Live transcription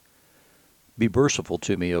Be merciful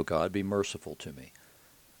to me, O God, be merciful to me.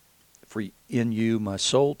 For in you my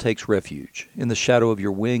soul takes refuge. In the shadow of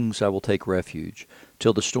your wings I will take refuge,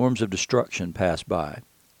 till the storms of destruction pass by.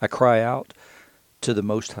 I cry out to the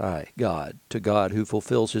Most High God, to God who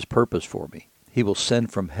fulfills his purpose for me. He will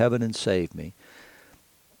send from heaven and save me.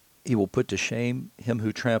 He will put to shame him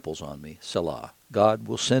who tramples on me. Selah. God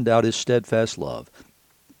will send out his steadfast love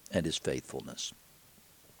and his faithfulness.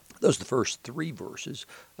 Those are the first three verses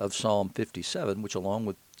of Psalm 57, which along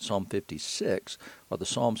with Psalm 56 are the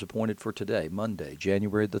Psalms appointed for today, Monday,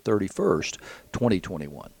 January the 31st,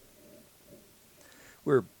 2021.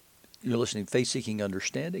 You're listening to Faith Seeking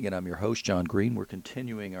Understanding, and I'm your host, John Green. We're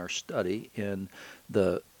continuing our study in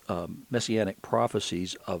the Messianic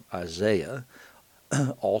prophecies of Isaiah,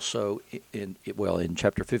 also in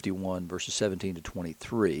chapter 51, verses 17 to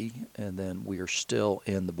 23, and then we are still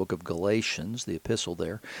in the book of Galatians, the epistle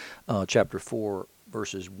there, chapter 4,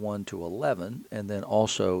 verses 1 to 11, and then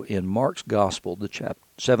also in Mark's Gospel, the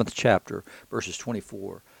 7th chapter, verses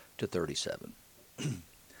 24 to 37.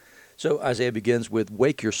 So Isaiah begins with,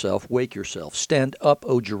 wake yourself, stand up,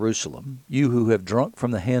 O Jerusalem, you who have drunk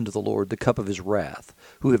from the hand of the Lord the cup of his wrath,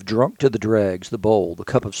 who have drunk to the dregs the bowl, the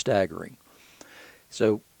cup of staggering.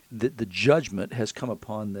 So the judgment has come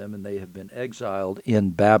upon them, and they have been exiled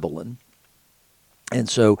in Babylon. And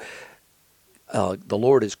so the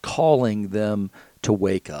Lord is calling them to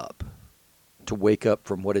wake up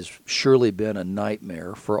from what has surely been a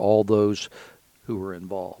nightmare for all those who were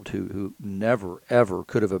involved, who never, ever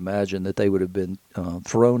could have imagined that they would have been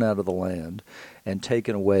thrown out of the land and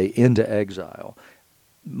taken away into exile,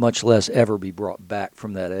 much less ever be brought back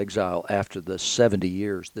from that exile after the 70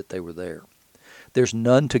 years that they were there. There's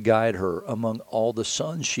none to guide her among all the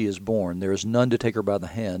sons she has borne. There is none to take her by the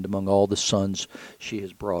hand among all the sons she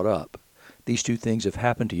has brought up. These two things have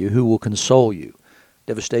happened to you. Who will console you?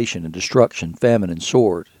 Devastation and destruction, famine and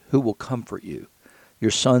sword. Who will comfort you?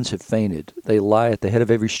 Your sons have fainted. They lie at the head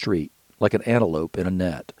of every street, like an antelope in a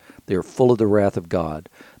net. They are full of the wrath of God,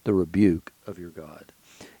 the rebuke of your God.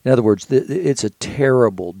 In other words, it's a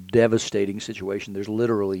terrible, devastating situation. There's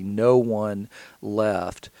literally no one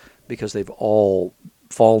left, because they've all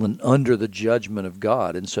fallen under the judgment of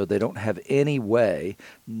God, and so they don't have any way.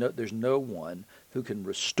 There's no one who can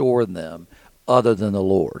restore them other than the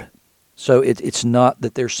Lord. So it's not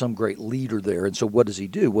that there's some great leader there. And so what does he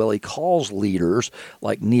do? Well, he calls leaders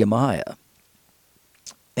like Nehemiah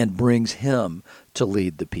and brings him to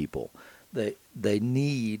lead the people. They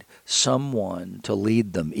need someone to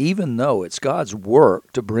lead them. Even though it's God's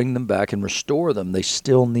work to bring them back and restore them, they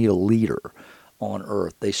still need a leader on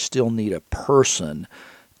earth. They still need a person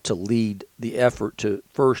to lead the effort to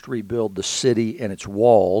first rebuild the city and its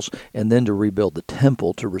walls, and then to rebuild the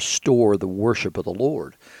temple to restore the worship of the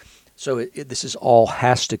Lord. So this all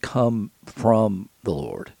has to come from the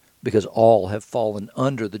Lord, because all have fallen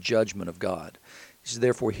under the judgment of God. He says,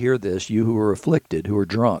 therefore hear this, you who are afflicted, who are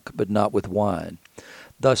drunk, but not with wine.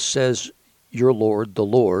 Thus says your Lord, the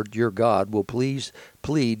Lord, your God, pleads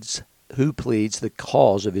the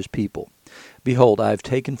cause of his people. Behold, I have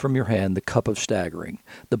taken from your hand the cup of staggering.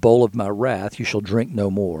 The bowl of my wrath you shall drink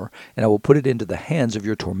no more, and I will put it into the hands of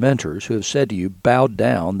your tormentors, who have said to you, bow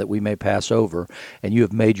down that we may pass over, and you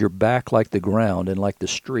have made your back like the ground and like the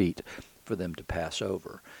street for them to pass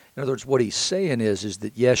over. In other words, what he's saying is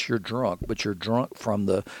that yes, you're drunk, but you're drunk from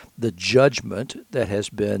the judgment that has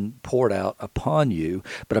been poured out upon you.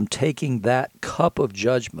 But I'm taking that cup of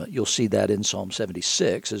judgment. You'll see that in Psalm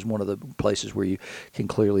 76 is one of the places where you can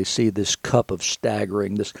clearly see this cup of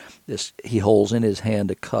staggering. This he holds in his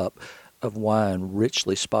hand a cup of wine,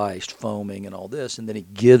 richly spiced, foaming, and all this, and then he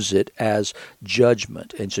gives it as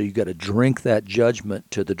judgment. And so you've got to drink that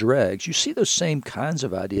judgment to the dregs. You see those same kinds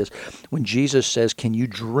of ideas when Jesus says, can you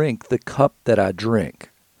drink the cup that I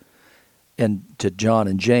drink? And to John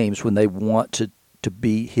and James, when they want to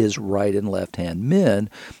be his right and left hand men,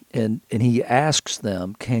 and he asks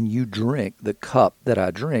them, can you drink the cup that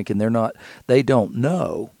I drink? And they don't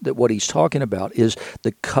know that what he's talking about is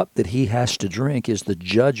the cup that he has to drink is the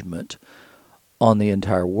judgment on the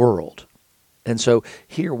entire world. And so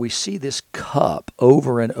here we see this cup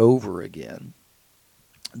over and over again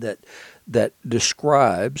that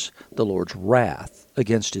describes the Lord's wrath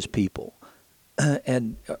against his people.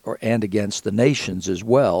 And against the nations as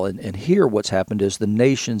well. And here what's happened is the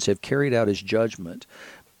nations have carried out his judgment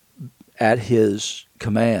at his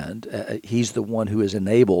command. He's the one who has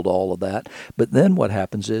enabled all of that. But then what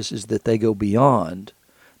happens is that they go beyond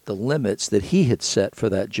the limits that he had set for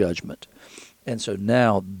that judgment. And so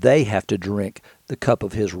now they have to drink the cup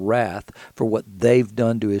of his wrath for what they've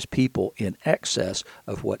done to his people in excess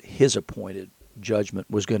of what his appointed judgment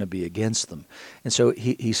was going to be against them. And so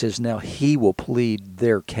he says now he will plead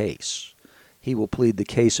their case. He will plead the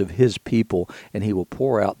case of his people, and he will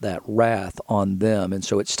pour out that wrath on them. And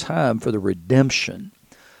so it's time for the redemption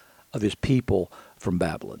of his people from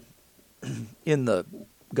Babylon. In the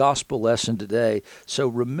gospel lesson today, so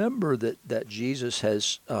remember that Jesus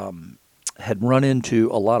has had run into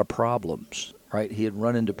a lot of problems, right? He had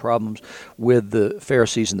run into problems with the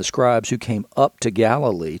Pharisees and the scribes who came up to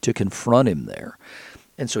Galilee to confront him there.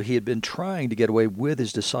 And so he had been trying to get away with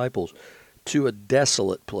his disciples to a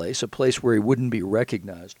desolate place, a place where he wouldn't be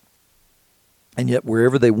recognized. And yet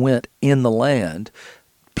wherever they went in the land,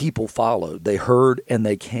 people followed. They heard and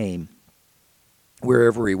they came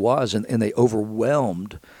wherever he was, and they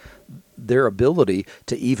overwhelmed their ability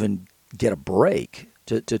to even get a break,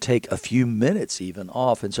 to take a few minutes even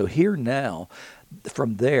off. And so here now,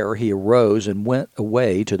 from there he arose and went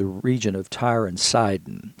away to the region of Tyre and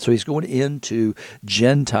Sidon. So he's going into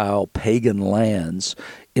Gentile pagan lands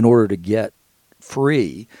in order to get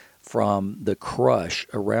free from the crush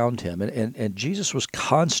around him. And Jesus was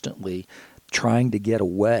constantly trying to get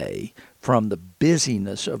away from the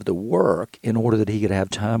busyness of the work in order that he could have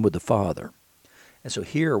time with the Father. And so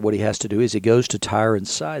here what he has to do is he goes to Tyre and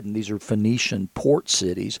Sidon. These are Phoenician port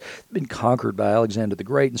cities, been conquered by Alexander the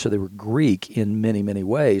Great, and so they were Greek in many, many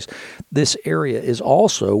ways. This area is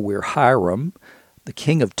also where Hiram, the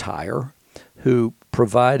king of Tyre, who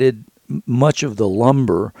provided much of the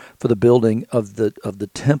lumber for the building of the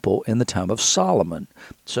temple in the time of Solomon.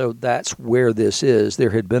 So that's where this is. There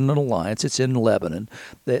had been an alliance. It's in Lebanon.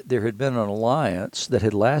 There had been an alliance that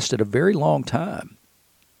had lasted a very long time,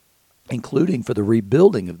 including for the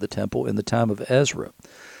rebuilding of the temple in the time of Ezra.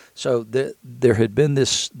 So there had been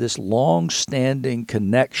this long-standing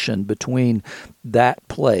connection between that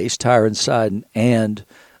place, Tyre and Sidon, and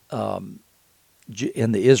the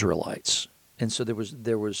Israelites. And so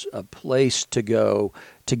there was a place to go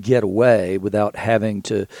to get away without having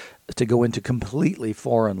to go into completely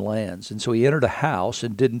foreign lands. And so he entered a house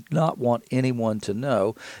and did not want anyone to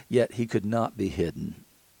know, yet he could not be hidden.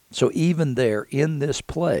 So even there in this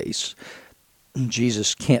place,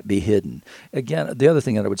 Jesus can't be hidden. Again, the other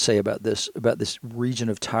thing that I would say about this region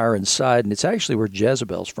of Tyre and Sidon, it's actually where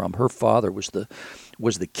Jezebel's from. Her father was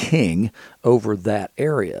the king over that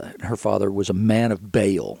area. Her father was a man of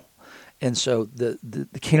Baal. And so the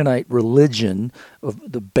Canaanite religion of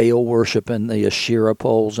the Baal worship and the Asherah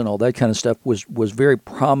poles and all that kind of stuff was very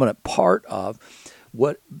prominent part of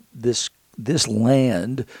what this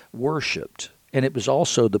land worshipped. And it was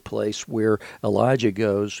also the place where Elijah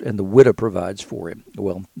goes and the widow provides for him.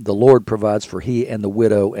 Well, the Lord provides for he and the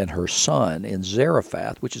widow and her son in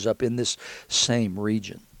Zarephath, which is up in this same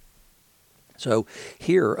region. So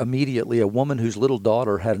here, immediately, a woman whose little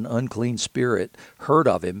daughter had an unclean spirit heard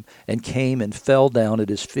of him and came and fell down at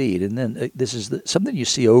his feet. And then this is something you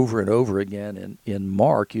see over and over again in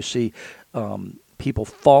Mark. You see people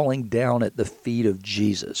falling down at the feet of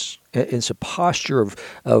Jesus. It's a posture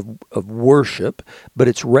of worship, but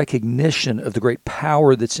it's recognition of the great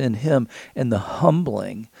power that's in him and the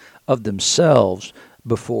humbling of themselves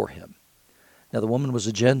before him. Now, the woman was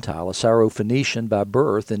a Gentile, a Syrophoenician by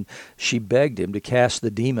birth, and she begged him to cast the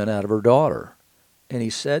demon out of her daughter. And he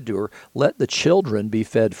said to her, "Let the children be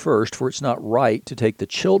fed first, for it's not right to take the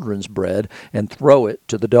children's bread and throw it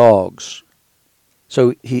to the dogs."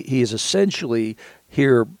 So he is essentially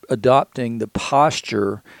here adopting the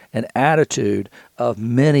posture and attitude of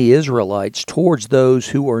many Israelites towards those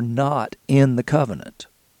who are not in the covenant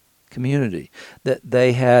community, that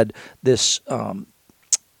they had this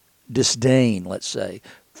disdain, let's say,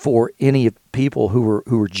 for any people who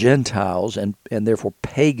were Gentiles and therefore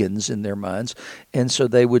pagans in their minds, and so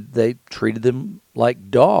they treated them like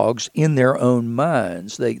dogs in their own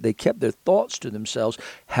minds. They kept their thoughts to themselves.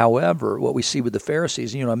 However, what we see with the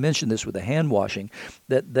Pharisees, I mentioned this with the hand washing,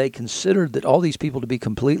 that they considered that all these people to be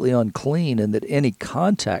completely unclean, and that any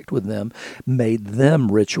contact with them made them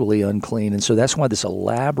ritually unclean. And so that's why this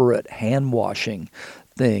elaborate hand washing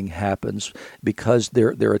thing happens, because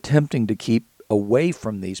they're attempting to keep away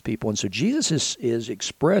from these people. And so Jesus is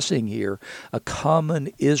expressing here a common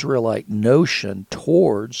Israelite notion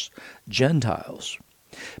towards Gentiles.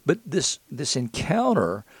 But this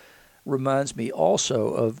encounter reminds me also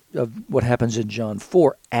of what happens in John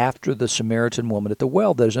 4 after the Samaritan woman at the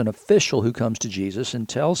well. There's an official who comes to Jesus and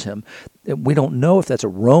tells him, and we don't know if that's a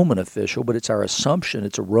Roman official, but it's our assumption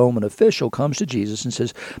it's a Roman official, comes to Jesus and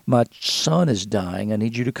says, "My son is dying, I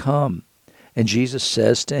need you to come." And Jesus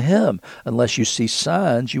says to him, "Unless you see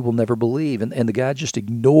signs, you will never believe." And the guy just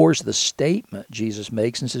ignores the statement Jesus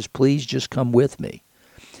makes and says, "Please just come with me."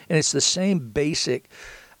 And it's the same basic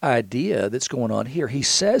idea that's going on here. He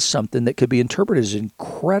says something that could be interpreted as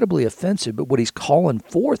incredibly offensive, but what he's calling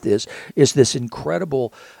forth is this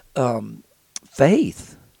incredible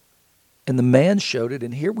faith. And the man showed it,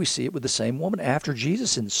 and here we see it with the same woman. After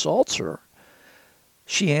Jesus insults her,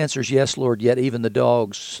 she answers, "Yes, Lord, yet even the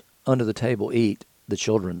dogs under the table eat the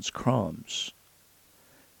children's crumbs."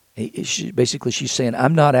 Basically, she's saying,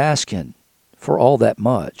 I'm not asking for all that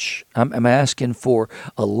much. I'm asking for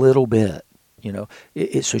a little bit.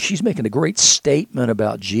 So she's making a great statement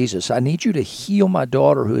about Jesus. I need you to heal my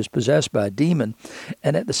daughter who is possessed by a demon.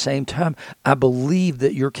 And at the same time, I believe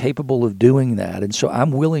that you're capable of doing that. And so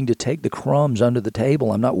I'm willing to take the crumbs under the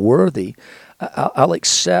table. I'm not worthy. I'll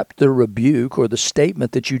accept the rebuke or the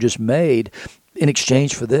statement that you just made in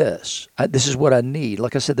exchange for this. This is what I need.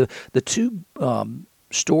 Like I said, the two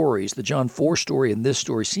stories, the John 4 story and this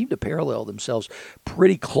story, seem to parallel themselves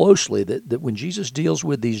pretty closely, that when Jesus deals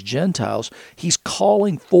with these Gentiles, he's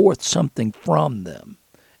calling forth something from them.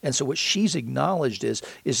 And so what she's acknowledged is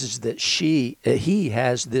that he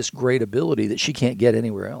has this great ability that she can't get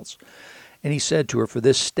anywhere else. And he said to her, "For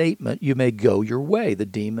this statement, you may go your way. The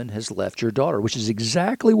demon has left your daughter," which is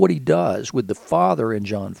exactly what he does with the father in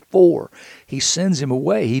John 4. He sends him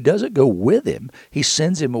away. He doesn't go with him. He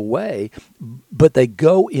sends him away, but they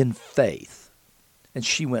go in faith. And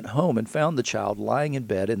she went home and found the child lying in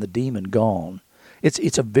bed and the demon gone.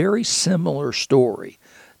 It's a very similar story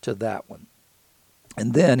to that one.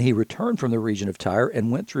 And then he returned from the region of Tyre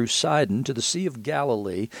and went through Sidon to the Sea of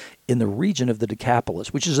Galilee in the region of the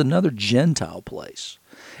Decapolis, which is another Gentile place.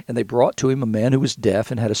 And they brought to him a man who was deaf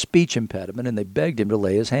and had a speech impediment, and they begged him to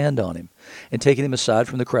lay his hand on him. And taking him aside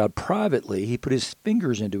from the crowd privately, he put his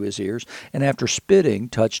fingers into his ears, and after spitting,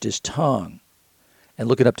 touched his tongue. And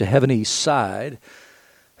looking up to heaven, he sighed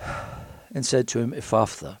and said to him,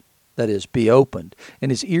 "Ephphatha," that is, "be opened." And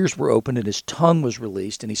his ears were opened and his tongue was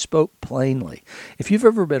released and he spoke plainly. If you've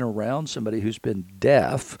ever been around somebody who's been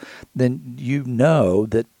deaf, then you know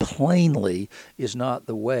that plainly is not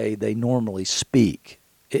the way they normally speak.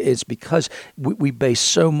 It's because we base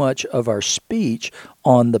so much of our speech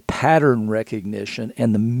on the pattern recognition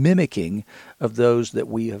and the mimicking of those that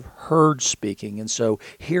we have heard speaking. And so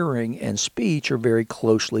hearing and speech are very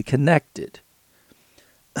closely connected.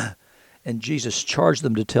 And Jesus charged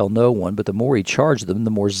them to tell no one, but the more he charged them,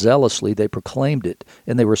 the more zealously they proclaimed it.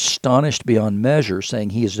 And they were astonished beyond measure,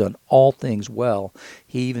 saying, "He has done all things well.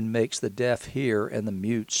 He even makes the deaf hear and the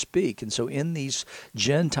mute speak." And so in these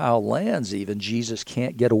Gentile lands even, Jesus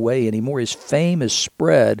can't get away anymore. His fame is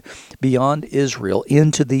spread beyond Israel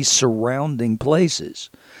into these surrounding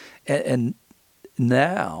places. And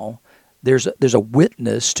now there's a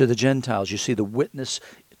witness to the Gentiles. You see the witness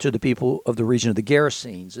to the people of the region of the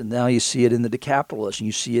Gerasenes, and now you see it in the Decapolis, and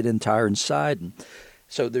you see it in Tyre and Sidon.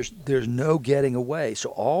 So there's no getting away. So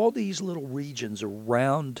all these little regions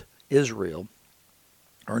around Israel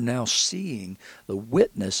are now seeing the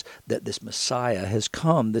witness that this Messiah has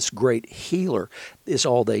come, this great healer is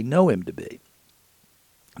all they know him to be.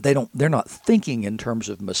 They're not thinking in terms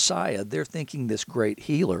of Messiah, they're thinking this great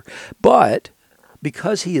healer. But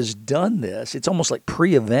because he has done this, it's almost like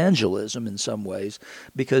pre-evangelism in some ways,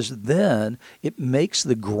 because then it makes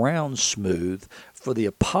the ground smooth for the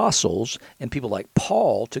apostles and people like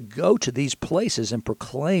Paul to go to these places and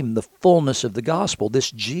proclaim the fullness of the gospel,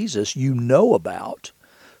 this Jesus you know about,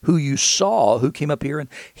 who you saw, who came up here and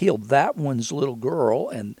healed that one's little girl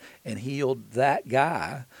and healed that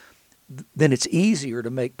guy. Then it's easier to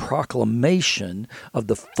make proclamation of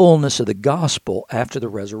the fullness of the gospel after the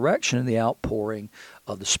resurrection and the outpouring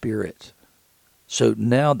of the Spirit. So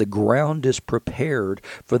now the ground is prepared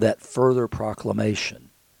for that further proclamation.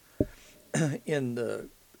 In the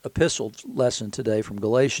epistle lesson today from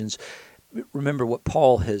Galatians, remember what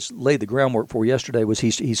Paul has laid the groundwork for yesterday was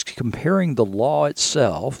he's comparing the law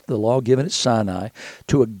itself, the law given at Sinai,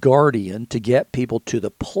 to a guardian to get people to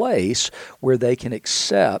the place where they can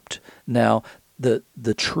accept now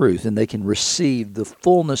the truth and they can receive the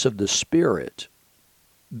fullness of the Spirit,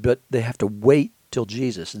 but they have to wait till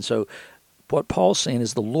Jesus. And so what Paul's saying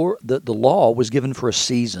is the law was given for a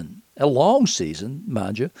season, a long season,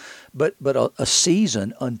 mind you, but a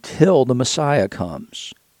season until the Messiah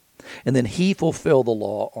comes. And then he fulfilled the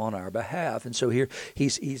law on our behalf. And so here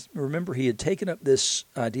he's remember he had taken up this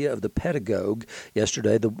idea of the pedagogue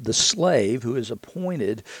yesterday, the slave who is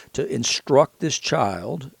appointed to instruct this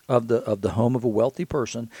child of the home of a wealthy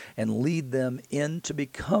person and lead them into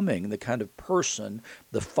becoming the kind of person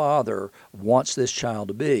the father wants this child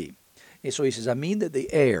to be. And so he says, I mean that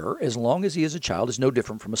the heir, as long as he is a child, is no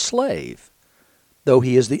different from a slave, though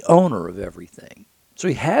he is the owner of everything. So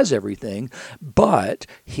he has everything, but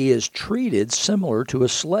he is treated similar to a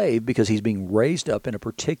slave because he's being raised up in a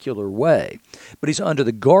particular way. But he's under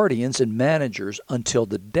the guardians and managers until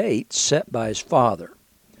the date set by his father.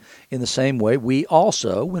 In the same way, we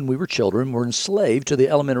also, when we were children, were enslaved to the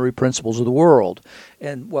elementary principles of the world.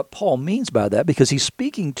 And what Paul means by that, because he's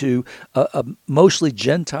speaking to a mostly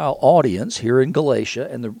Gentile audience here in Galatia,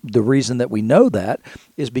 and the reason that we know that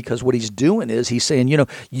is because what he's doing is he's saying,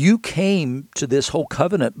 you came to this whole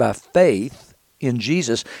covenant by faith in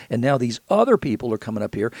Jesus, and now these other people are coming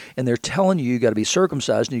up here, and they're telling you got to be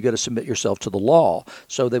circumcised and you got to submit yourself to the law.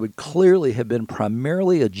 So they would clearly have been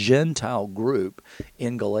primarily a Gentile group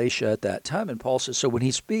in Galatia at that time. And Paul says, so when he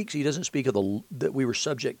speaks, he doesn't speak of that we were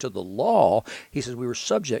subject to the law. He says we were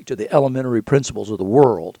subject to the elementary principles of the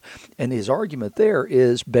world. And his argument there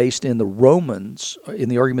is based in the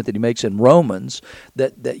argument that he makes in Romans,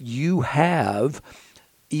 that you have,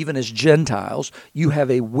 even as Gentiles, you have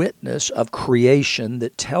a witness of creation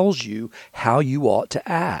that tells you how you ought to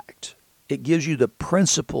act. It gives you the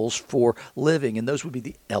principles for living, and those would be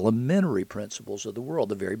the elementary principles of the world,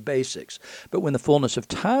 the very basics. But when the fullness of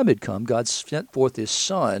time had come, God sent forth his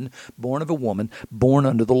Son, born of a woman, born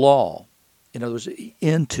under the law. In other words,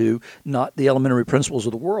 into not the elementary principles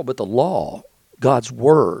of the world, but the law, God's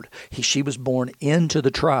word. She was born into the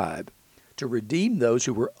tribe to redeem those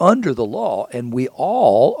who were under the law, and we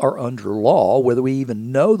all are under law, whether we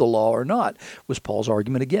even know the law or not, was Paul's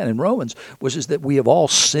argument again in Romans, is that we have all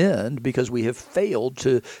sinned because we have failed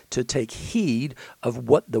to take heed of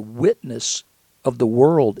what the witness of the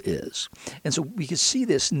world is. And so we can see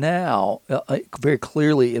this now very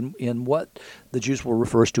clearly in what the Jews will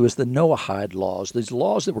refer to as the Noahide laws, these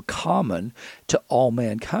laws that were common to all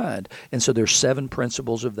mankind. And so there's 7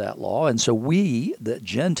 principles of that law. And so we, the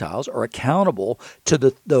Gentiles, are accountable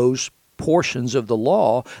to those portions of the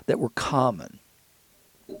law that were common.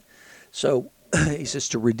 So he says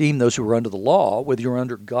to redeem those who are under the law, whether you're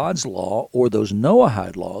under God's law or those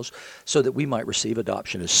Noahide laws, so that we might receive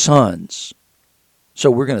adoption as sons. So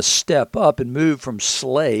we're going to step up and move from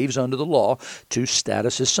slaves under the law to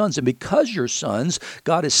status as sons. And because you're sons,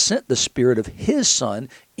 God has sent the Spirit of his Son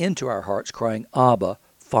into our hearts, crying, Abba,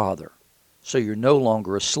 Father. So you're no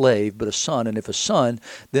longer a slave, but a son. And if a son,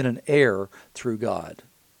 then an heir through God.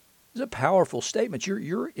 It's a powerful statement.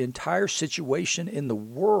 Your entire situation in the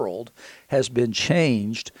world has been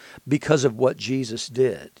changed because of what Jesus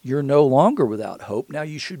did. You're no longer without hope. Now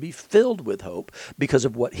you should be filled with hope because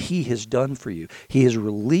of what he has done for you. He has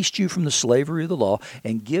released you from the slavery of the law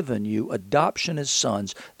and given you adoption as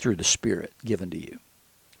sons through the Spirit given to you.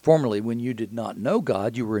 Formerly, when you did not know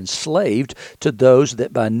God, you were enslaved to those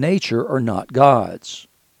that by nature are not God's.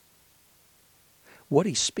 What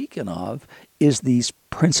he's speaking of is these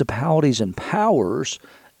principalities and powers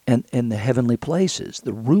in the heavenly places,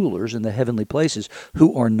 the rulers in the heavenly places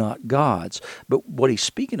who are not God's. But what he's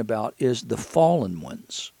speaking about is the fallen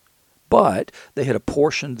ones. But they had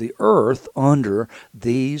apportioned the earth under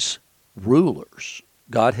these rulers.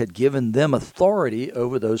 God had given them authority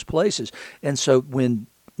over those places. And so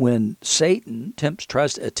when Satan attempts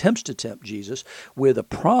to tempt Jesus with a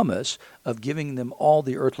promise of giving them all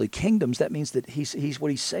the earthly kingdoms, that means that he's what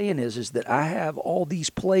he's saying is that I have all these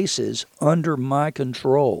places under my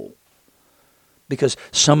control. Because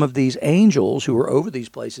some of these angels who are over these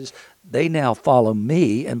places, they now follow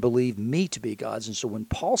me and believe me to be God's. And so when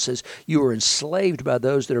Paul says you are enslaved by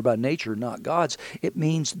those that are by nature not God's, it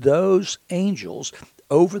means those angels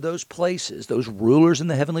over those places, those rulers in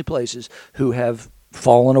the heavenly places who have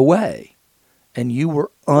fallen away, and you were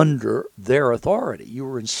under their authority. You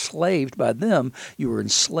were enslaved by them. You were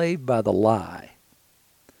enslaved by the lie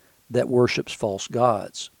that worships false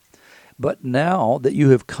gods. But now that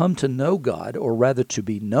you have come to know God, or rather to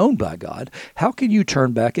be known by God, how can you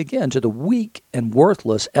turn back again to the weak and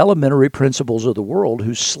worthless elementary principles of the world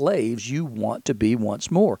whose slaves you want to be once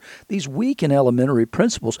more? These weak and elementary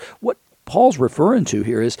principles, what Paul's referring to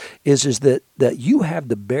here is that you have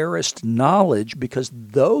the barest knowledge because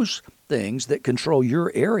those things that control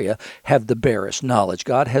your area have the barest knowledge.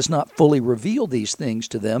 God has not fully revealed these things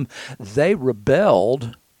to them. They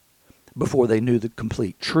rebelled before they knew the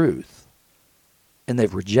complete truth. And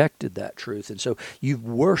they've rejected that truth. And so you've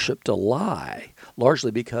worshipped a lie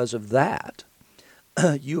largely because of that.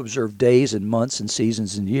 You observe days and months and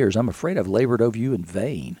seasons and years. I'm afraid I've labored over you in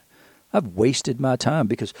vain. I've wasted my time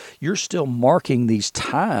because you're still marking these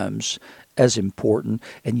times as important,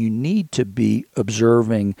 and you need to be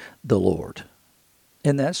observing the Lord.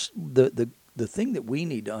 And that's the thing that we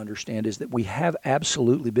need to understand is that we have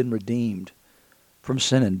absolutely been redeemed from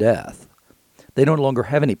sin and death. They no longer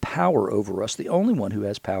have any power over us. The only one who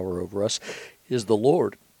has power over us is the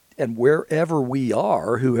Lord. And wherever we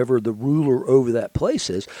are, whoever the ruler over that place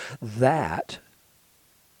is, that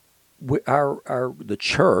the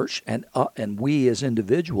church and we as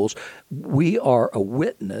individuals, we are a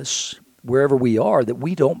witness wherever we are that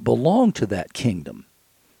we don't belong to that kingdom,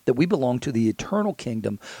 that we belong to the eternal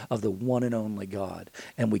kingdom of the one and only God.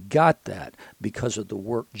 And we got that because of the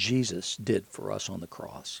work Jesus did for us on the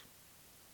cross.